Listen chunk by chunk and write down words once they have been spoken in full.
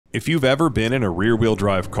If you've ever been in a rear-wheel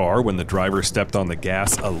drive car when the driver stepped on the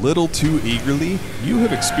gas a little too eagerly, you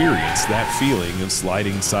have experienced that feeling of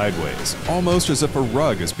sliding sideways, almost as if a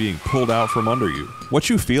rug is being pulled out from under you. What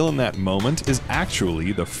you feel in that moment is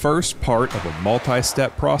actually the first part of a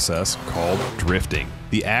multi-step process called drifting.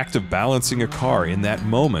 The act of balancing a car in that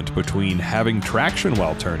moment between having traction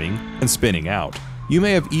while turning and spinning out. You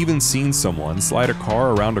may have even seen someone slide a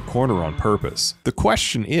car around a corner on purpose. The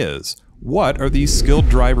question is, what are these skilled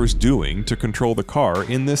drivers doing to control the car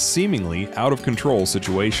in this seemingly out-of-control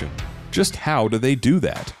situation? Just how do they do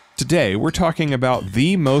that? Today, we're talking about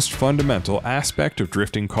the most fundamental aspect of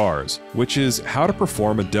drifting cars, which is how to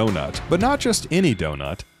perform a donut, but not just any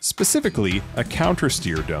donut, specifically a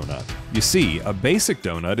countersteer donut. You see, a basic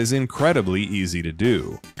donut is incredibly easy to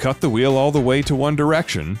do. Cut the wheel all the way to one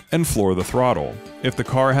direction and floor the throttle. If the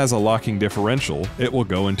car has a locking differential, it will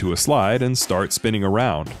go into a slide and start spinning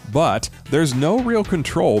around. But there's no real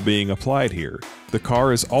control being applied here. The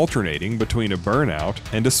car is alternating between a burnout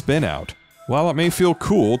and a spin out. While it may feel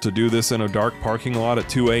cool to do this in a dark parking lot at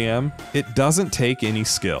 2 a.m., it doesn't take any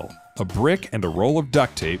skill. A brick and a roll of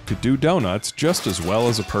duct tape could do donuts just as well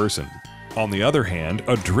as a person. On the other hand,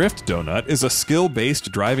 a drift donut is a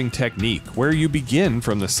skill-based driving technique where you begin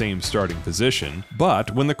from the same starting position,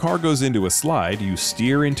 but when the car goes into a slide, you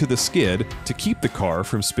steer into the skid to keep the car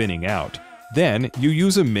from spinning out. Then, you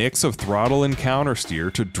use a mix of throttle and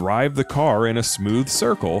countersteer to drive the car in a smooth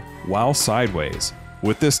circle while sideways.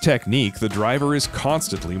 With this technique, the driver is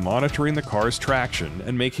constantly monitoring the car's traction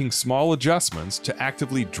and making small adjustments to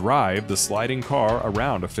actively drive the sliding car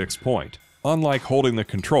around a fixed point, unlike holding the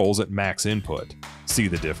controls at max input. See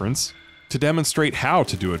the difference? To demonstrate how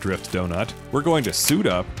to do a drift donut, we're going to suit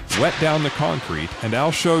up, wet down the concrete, and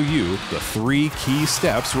I'll show you the 3 key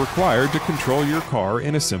steps required to control your car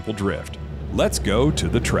in a simple drift. Let's go to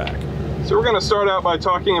the track. So we're going to start out by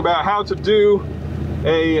talking about how to do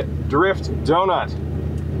a drift donut.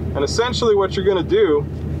 And essentially what you're going to do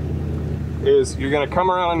is you're going to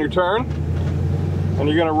come around on your turn and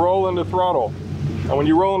you're going to roll into throttle. And when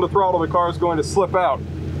you roll into throttle, the car is going to slip out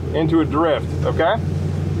into a drift, okay?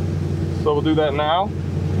 So we'll do that now.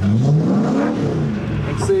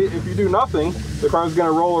 And see, if you do nothing, the car is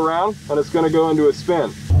going to roll around and it's going to go into a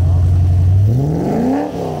spin.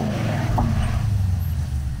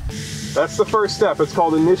 That's the first step. It's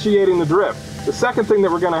called initiating the drift. The second thing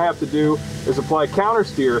that we're going to have to do is apply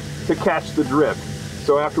countersteer to catch the drift.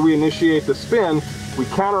 So after we initiate the spin, we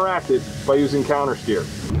counteract it by using countersteer.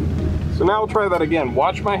 So now we'll try that again.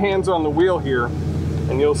 Watch my hands on the wheel here,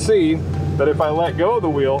 and you'll see that if I let go of the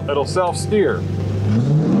wheel, it'll self-steer.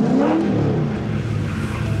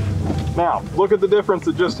 Now, look at the difference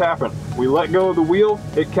that just happened. We let go of the wheel,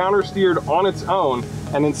 it countersteered on its own,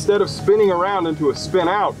 and instead of spinning around into a spin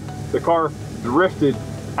out, the car drifted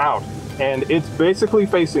out. And it's basically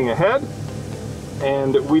facing ahead,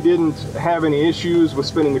 and we didn't have any issues with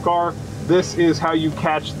spinning the car. This is how you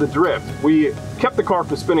catch the drift. We kept the car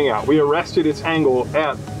from spinning out. We arrested its angle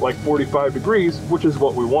at like 45 degrees, which is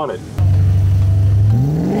what we wanted.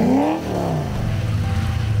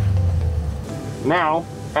 Now,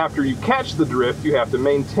 after you catch the drift, you have to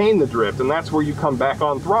maintain the drift, and that's where you come back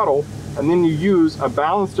on throttle, and then you use a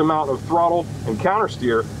balanced amount of throttle and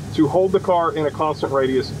countersteer to hold the car in a constant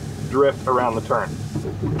radius drift around the turn.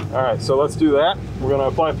 All right, so let's do that. We're going to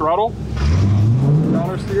apply throttle,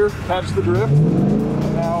 countersteer, catch the drift.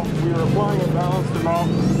 Now we are applying a balanced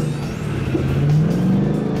amount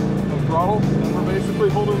of throttle, and we're basically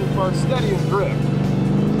holding the car steady and drift.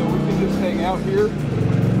 So we can just hang out here, and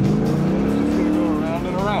it's just going to go around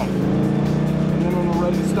and around. And then when we're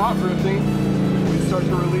ready to stop drifting, we start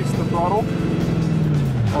to release the throttle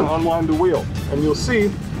and unwind the wheel. And you'll see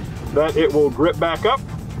that it will grip back up,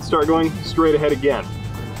 start going straight ahead again.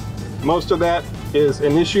 Most of that is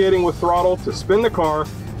initiating with throttle to spin the car,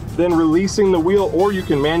 then releasing the wheel, or you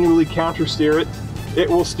can manually countersteer it. It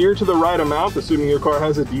will steer to the right amount, assuming your car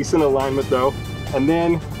has a decent alignment though. And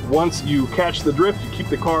then once you catch the drift, you keep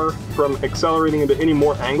the car from accelerating into any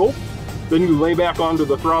more angle. Then you lay back onto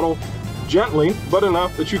the throttle gently, but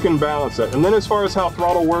enough that you can balance it. And then as far as how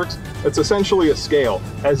throttle works, it's essentially a scale.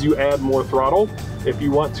 As you add more throttle, if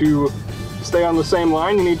you want to stay on the same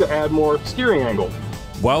line, you need to add more steering angle.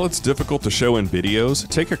 While it's difficult to show in videos,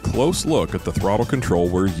 take a close look at the throttle control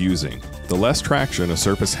we're using. The less traction a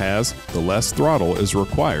surface has, the less throttle is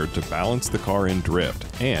required to balance the car in drift.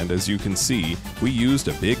 And as you can see, we used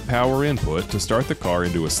a big power input to start the car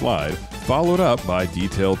into a slide, followed up by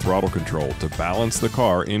detailed throttle control to balance the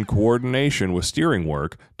car in coordination with steering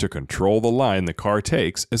work to control the line the car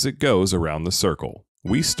takes as it goes around the circle.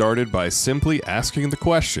 We started by simply asking the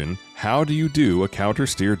question, how do you do a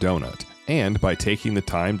countersteer donut? And by taking the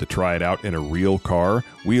time to try it out in a real car,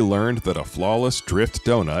 we learned that a flawless drift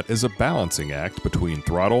donut is a balancing act between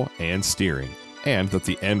throttle and steering, and that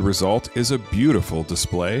the end result is a beautiful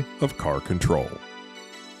display of car control.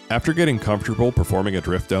 After getting comfortable performing a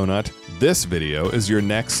drift donut, this video is your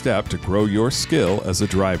next step to grow your skill as a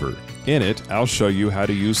driver. In it, I'll show you how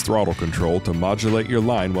to use throttle control to modulate your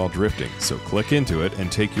line while drifting, so click into it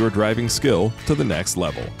and take your driving skill to the next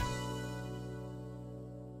level.